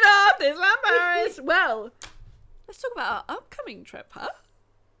 Disneyland Paris. Well, let's talk about our upcoming trip, huh?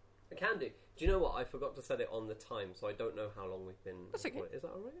 I can do. Do you know what? I forgot to set it on the time, so I don't know how long we've been. That's okay. Is that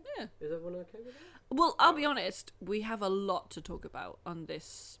alright? Yeah. Is everyone okay with that? Well, I'll be honest. We have a lot to talk about on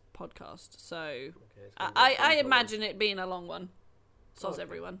this podcast, so I imagine it being a long one. Soz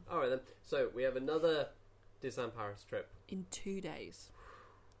everyone. Alright then. So we have another Disneyland Paris trip in 2 days.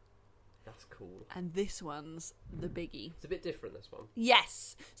 That's cool. And this one's the biggie. It's a bit different, this one.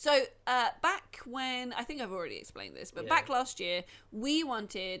 Yes. So back when, I think I've already explained this, but back last year, we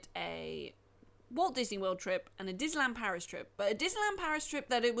wanted a Walt Disney World trip and a Disneyland Paris trip, but a Disneyland Paris trip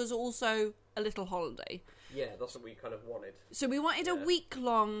that it was also a little holiday. Yeah, that's what we kind of wanted. So we wanted a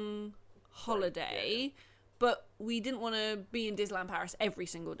week-long holiday, but we didn't want to be in Disneyland Paris every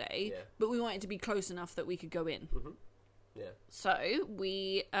single day, but we wanted to be close enough that we could go in. Mm-hmm. Yeah. So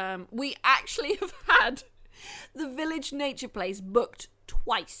we actually have had the Village Nature Place booked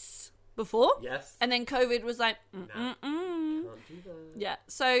twice before. Yes. And then COVID was like, can't do that. Yeah.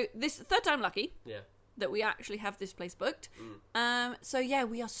 So this third time lucky. Yeah. That we actually have this place booked. So yeah,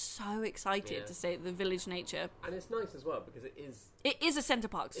 we are so excited to stay at the Village Nature. And it's nice as well because it is a centre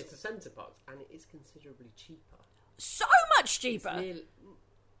parks. It's a centre parks and it is considerably cheaper. So much cheaper.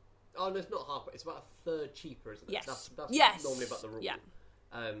 No, it's not half. It's about a third cheaper, isn't it? Yes. That's normally about the rule. Yeah.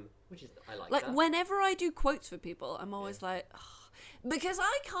 Which is I like that. Like whenever I do quotes for people, I'm always like, ugh, because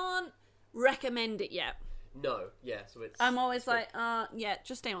I can't recommend it yet. No, yeah, so it's... I'm always like,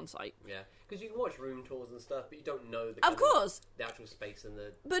 just stay on site. Yeah, because you can watch room tours and stuff, but you don't know the actual space and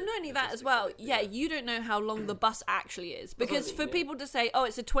the... But not only that as well, you don't know how long the bus actually is. Because for people to say, oh,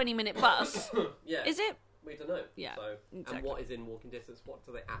 it's a 20-minute bus, is it? We don't know. Yeah, so, exactly. And what is in walking distance, what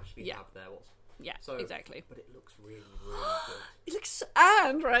do they actually have there? Exactly. But it looks really, really good. It looks...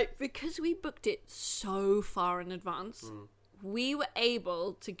 And, right, because we booked it so far in advance... We were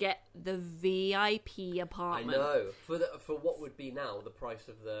able to get the VIP apartment. I know. For what would be now the price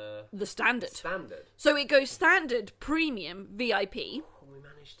of the standard. Standard. So it goes standard, premium, VIP. Oh, we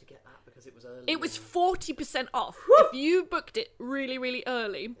managed to get that because it was early. It was 40% off. Woo! If you booked it really, really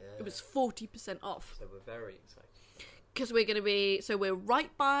early, it was 40% off. So we're very excited. Because we're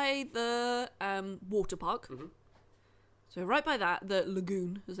right by the water park. Mm-hmm. So right by that, the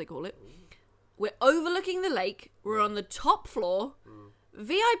lagoon, as they call it. Ooh. We're overlooking the lake. We're on the top floor.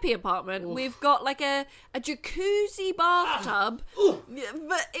 VIP apartment. Oof. We've got like a jacuzzi bathtub.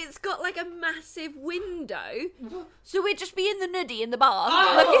 But it's got like a massive window. So we'd just be in the nudie in the bath.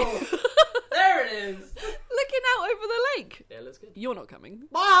 Oh! There it is. Looking out over the lake. Yeah, looks good. You're not coming.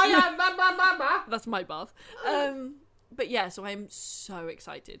 That's my bath. But yeah, so I'm so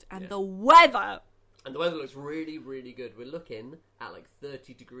excited. And the weather... And the weather looks really, really good. We're looking at like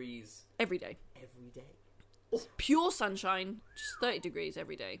 30 degrees... Every day. Every day. It's pure sunshine, just 30 degrees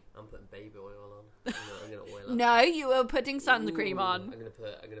every day. I'm putting baby oil on. I'm gonna oil up. No, you were putting sun cream on. I'm gonna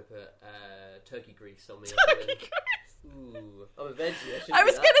put turkey grease on me. Turkey grease. Ooh, I'm a veggie. I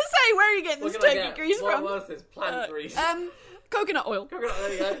was gonna say, where are you getting this turkey grease from? What else is plant grease? Coconut oil. Coconut oil,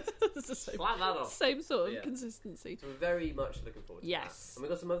 there you go. It's the same, slap that off. Same sort of consistency. So we're very much looking forward to that. Yes. And we've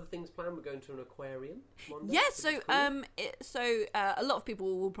got some other things planned. We're going to an aquarium one day. Yeah, so a lot of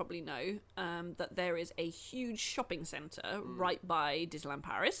people will probably know that there is a huge shopping centre right by Disneyland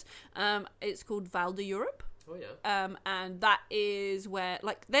Paris. It's called Val de Europe. Oh, yeah. And that is where,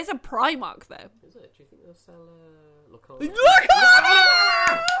 like, there's a Primark there. Is it? Do you think they'll sell Lorcana?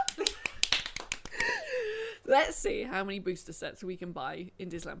 Lorcana! Let's see how many booster sets we can buy in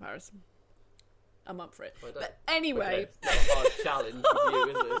Disneyland Paris. I'm up for it. But anyway. Okay. It's not a hard challenge for you,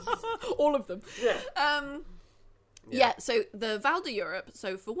 is it? All of them. Yeah. Yeah, so the Val de Europe.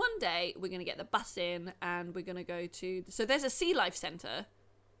 So for one day, we're going to get the bus in and we're going to go to... So there's a sea life centre.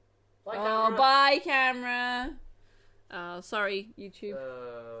 Bye, camera. Bye, camera. Oh, sorry, YouTube.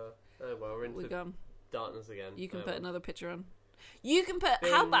 Oh, well, we're into darkness again. You can put another picture on. You can put,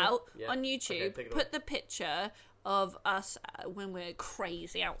 how about on YouTube, put the picture of us when we're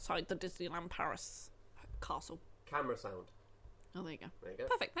crazy outside the Disneyland Paris castle. Camera sound. Oh, there you go. There you go.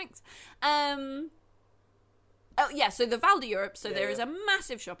 Perfect, thanks. Oh, yeah, so the Val de Europe, there is a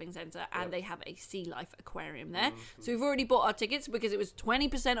massive shopping centre and they have a sea life aquarium there. So we've already bought our tickets because it was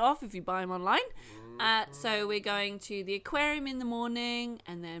 20% off if you buy them online. So we're going to the aquarium in the morning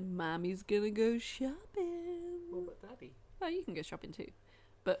and then Mommy's going to go shopping. What about Daddy? Oh, you can go shopping too.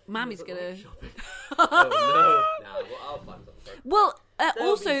 But Mommy's going to... Oh, no. Well, I'll find something. Well,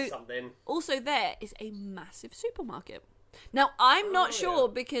 also there is a massive supermarket. Now, I'm not sure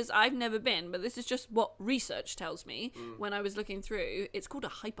because I've never been, but this is just what research tells me when I was looking through. It's called a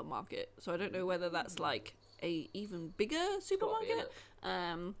hypermarket, so I don't know whether that's like a even bigger supermarket.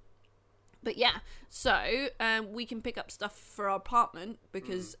 But yeah, so we can pick up stuff for our apartment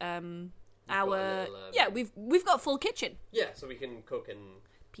because we've got a full kitchen. Yeah, so we can cook and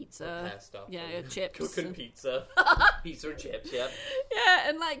pizza, stuff. Yeah, chips. Cooking pizza. Pizza and chips, yeah. Yeah,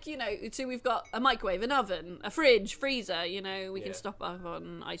 and like, so we've got a microwave, an oven, a fridge, freezer, we can stock up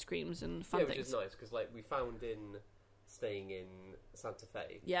on ice creams and fun things. Which is nice, because like we found in staying in Santa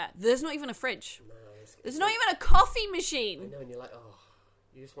Fe. Yeah, there's not even a fridge. No, there's not even a coffee machine. I know, and you're like, oh,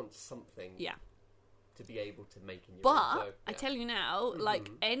 you just want something. Yeah. To be able to make in your But room. So, yeah. I tell you now, like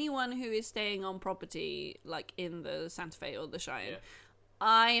anyone who is staying on property, like in the Santa Fe or the Cheyenne,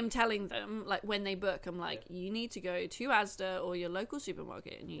 I am telling them, like when they book, I'm like, you need to go to Asda or your local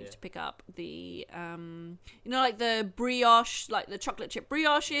supermarket, and you need to pick up the, like the brioche, like the chocolate chip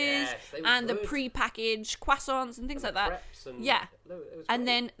brioches, and the pre-packaged croissants and things like that. And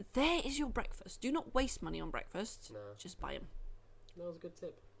then there is your breakfast. Do not waste money on breakfast. No. Just buy them. That was a good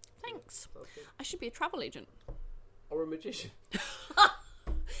tip. Thanks. I should be a travel agent. Or a magician.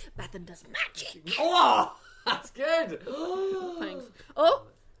 Bethan does magic. Oh, that's good. Thanks. Oh,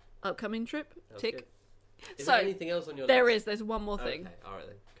 upcoming trip. That's tick. Good. Is there anything else on your list? There's one more thing. Okay, all right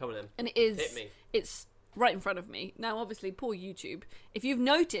then. Come on then. And it is. Hit me. It's right in front of me. Now, obviously, poor YouTube. If you've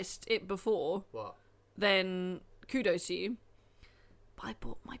noticed it before, then kudos to you. But I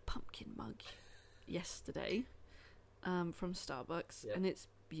bought my pumpkin mug yesterday from Starbucks, and it's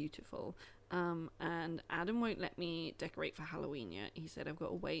beautiful. And Adam won't let me decorate for Halloween yet. He said I've got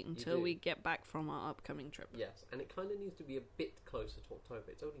to wait until we get back from our upcoming trip. Yes, and it kind of needs to be a bit closer to October.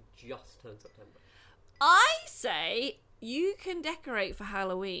 It's only just turned September. I say you can decorate for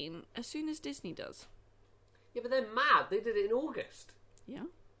Halloween as soon as Disney does. Yeah, but they're mad. They did it in August. Yeah.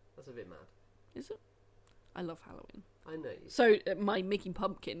 That's a bit mad. Is it? I love Halloween. I know you. So my Mickey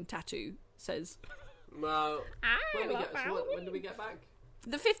Pumpkin tattoo says... Well, when do we get back?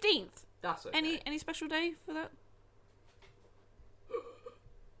 The 15th. That's okay. Any special day for that?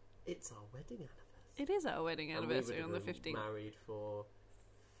 It's our wedding anniversary. It is our wedding anniversary on the 15th. Married for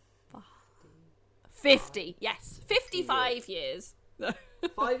 50. Yes, 55 years.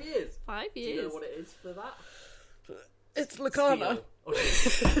 5 years. 5 years. Do you know what it is for that? It's Lorcana.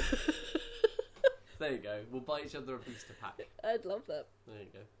 There you go. We'll buy each other a booster pack. I'd love that. There you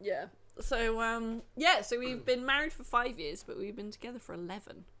go. Yeah. So so we've been married for 5 years, but we've been together for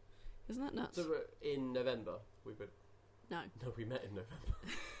 11. Isn't that nuts? So in November we were. No, we met in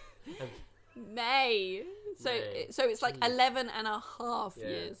November. May. So it's like 11 and a half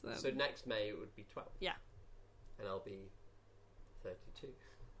years then. So next May it would be 12. Yeah. And I'll be 32.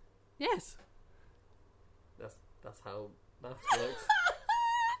 Yes. That's how math works.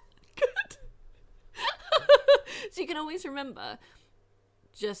 Good. So you can always remember.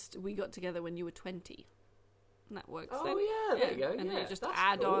 Just we got together when you were 20. And that works. Oh yeah, there you go. And then just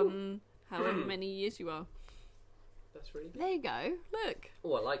add on however many years you are. That's really good. There you go. Look.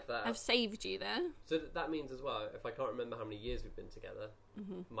 Oh, I like that. I've saved you there. So that means as well, if I can't remember how many years we've been together,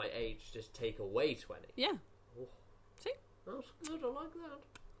 my age just take away 20. Yeah. Oh. See? That's good. I like that.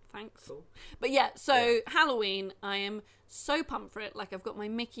 Thanks. Cool. But Halloween, I am so pumped for it. Like I've got my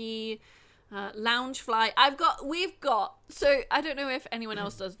Mickey lounge fly. We've got. So I don't know if anyone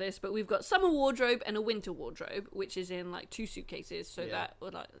else does this, but we've got summer wardrobe and a winter wardrobe, which is in like 2 suitcases. So that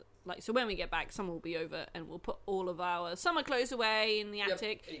so when we get back, summer will be over, and we'll put all of our summer clothes away in the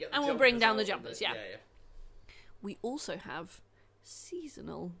attic, and we'll bring down the jumpers. Yeah. We also have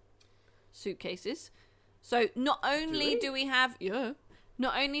seasonal suitcases. So not only do we have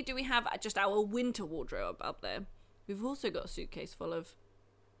just our winter wardrobe up there, we've also got a suitcase full of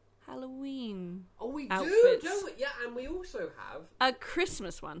Halloween outfits. Do, don't we? Yeah, and we also have a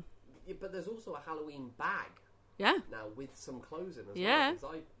Christmas one. Yeah, but there's also a Halloween bag. Yeah. Now with some clothes in as well.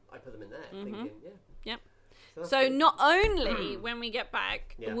 Because I put them in there thinking, Yeah. So not only when we get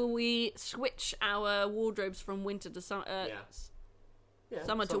back will we switch our wardrobes from winter to summer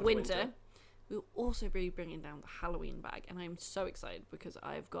to winter. We'll also be bringing down the Halloween bag, and I'm so excited because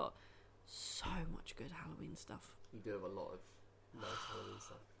I've got so much good Halloween stuff. You do have a lot of nice Halloween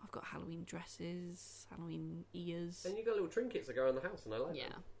stuff. I've got Halloween dresses, Halloween ears. And you got little trinkets that go around the house, and I like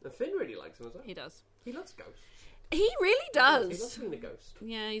them. And Finn really likes them as well. He does. He loves ghosts. He really does. He loves being a ghost.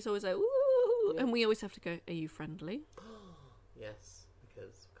 Yeah, he's always like, ooh. Yeah. And we always have to go, are you friendly? Yes,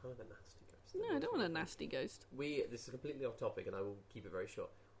 because I'm kind of a nasty ghost. No, I don't want a nasty ghost. This is completely off topic, and I will keep it very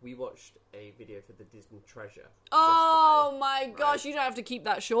short. We watched a video for the Disney Treasure. Oh my gosh, you don't have to keep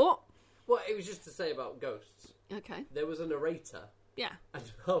that short. Well, it was just to say about ghosts. Okay. There was a narrator. Yeah. And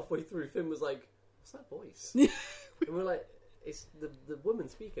halfway through, Finn was like, what's that voice? And we're like, it's the woman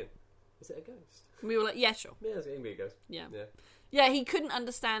speaking. Is it a ghost? And we were like, yeah, sure. Yeah, it's going to be a ghost. Yeah. Yeah, he couldn't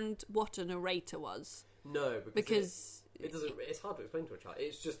understand what a narrator was. No, because it doesn't. It's hard to explain to a child.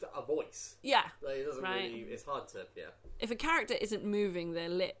 It's just a voice. Yeah. Like, it doesn't really. It's hard to. Yeah. If a character isn't moving their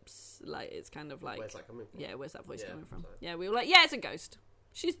lips, like it's kind of like. Where's that coming from? Yeah, where's that voice coming from? So. Yeah, we were like, yeah, it's a ghost.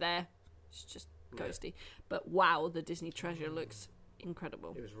 She's there. She's just ghosty. But wow, the Disney Treasure looks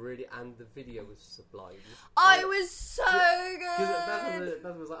incredible. It was really, and the video was sublime. Oh, it was so good.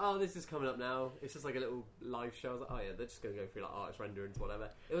 Beth was like, "Oh, this is coming up now. It's just like a little live show." I was like, "Oh yeah, they're just going to go through like artist renderings, whatever."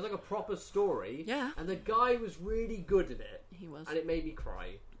 It was like a proper story. Yeah. And the guy was really good at it. He was. And it made me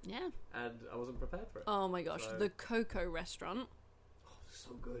cry. Yeah. And I wasn't prepared for it. Oh my gosh, the Coco restaurant. Oh,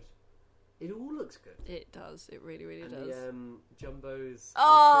 so good. It all looks good. It does. It really, really and does. The Jumbo's.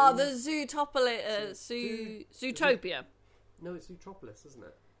 Oh, the Zootopia. Zootopia. No, it's Zootropolis, isn't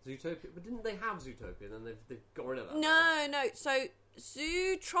it? Zootopia. But didn't they have Zootopia? And then they've got rid of that. No. So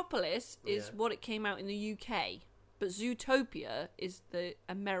Zootropolis is what it came out in the UK, but Zootopia is the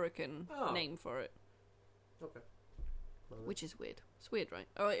American name for it. Okay. Which is weird. It's weird, right?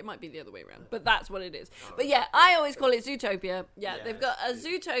 Or it might be the other way around, but that's what it is. But yeah, I always call it Zootopia. Yeah, they've got a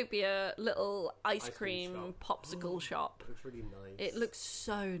Zootopia little ice cream popsicle shop. It looks really nice. It looks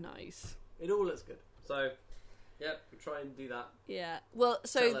so nice. It all looks good. So, yeah, we try and do that. Yeah. Well,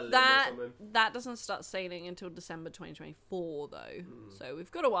 so that doesn't start sailing until December 2024, though. So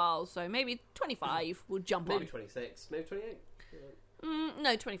we've got a while. So maybe 25 we'll jump on. Maybe 26. Maybe 28.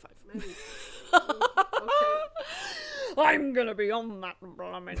 No, 25. Maybe. Okay. I'm gonna be on that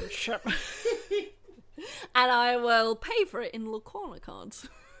blooming ship. And I will pay for it in Lorcana cards.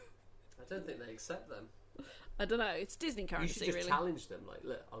 I don't think they accept them. I don't know. It's Disney currency, you should just really. challenge them. Like,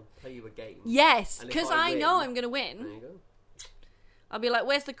 look, I'll play you a game. Yes, because I know I'm going to win. There you go. I'll be like,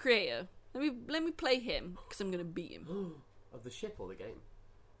 where's the creator? Let me play him, because I'm going to beat him. Of the ship or the game?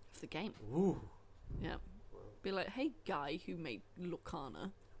 Of the game. Ooh. Yeah. Be like, hey, guy who made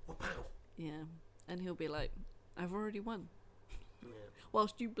Lorcana. Wow. Yeah. And he'll be like, I've already won. Yeah.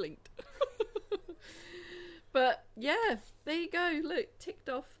 Whilst you blinked. But, yeah, there you go. Look, ticked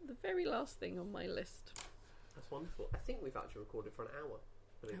off the very last thing on my list. That's wonderful. I think we've actually recorded for an hour.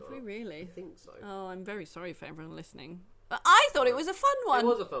 Have we really? I think so. Oh, I'm very sorry for everyone listening. But I thought it was a fun one. It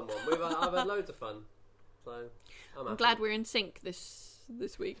was a fun one. I've had loads of fun. So I'm glad we're in sync this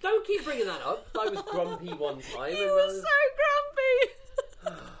week. Don't keep bringing that up. I was grumpy one time. You were so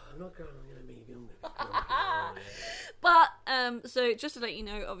grumpy. I'm not grumpy. I'm going to be grumpy. But, so just to let you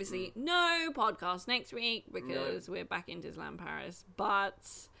know, obviously, no podcast next week because we're back in Disneyland Paris.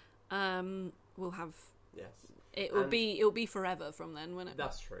 But we'll have... Yes. It'll be forever from then, won't it?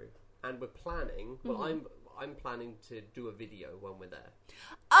 That's true. And we're planning... Well, I'm planning to do a video when we're there.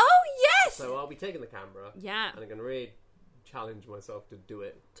 Oh, yes! So I'll be taking the camera. Yeah. And I'm going to really challenge myself to do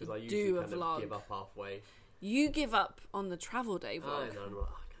it. Because I usually kind of give up halfway. You give up on the travel day vlog. I know. I'm like,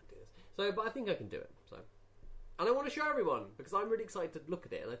 I can't do this. So, but I think I can do it. So... And I want to show everyone because I'm really excited to look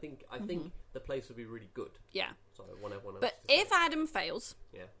at it, and I think the place will be really good. Yeah. So I want everyone else. But if Adam fails,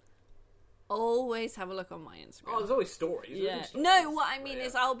 always have a look on my Instagram. Oh, there's always stories. Yeah. No, what I mean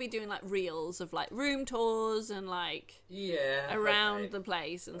is I'll be doing like reels of like room tours and like around the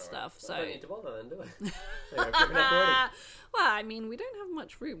place and stuff. So I don't need to bother then, do I? Well, I mean, we don't have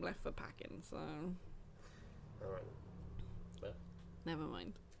much room left for packing, so. All right. Well. Never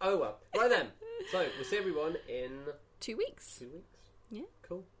mind. Oh well. Right then. So we'll see everyone in 2 weeks. 2 weeks. Yeah.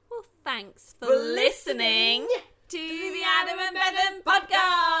 Cool. Well, thanks for listening to the Adam and Bethan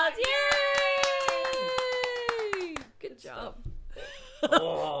Podcast. Yay! Good job.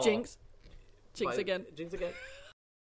 Oh. Jinx again. Jinx again.